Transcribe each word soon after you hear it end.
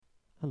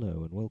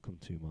Hello and welcome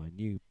to my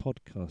new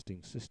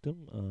podcasting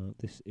system.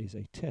 This is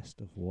a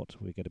test of what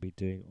we're going to be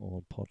doing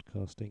on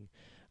podcasting.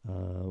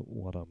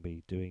 What I'll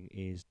be doing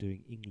is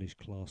doing English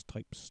class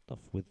type stuff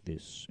with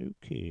this.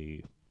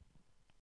 Okay.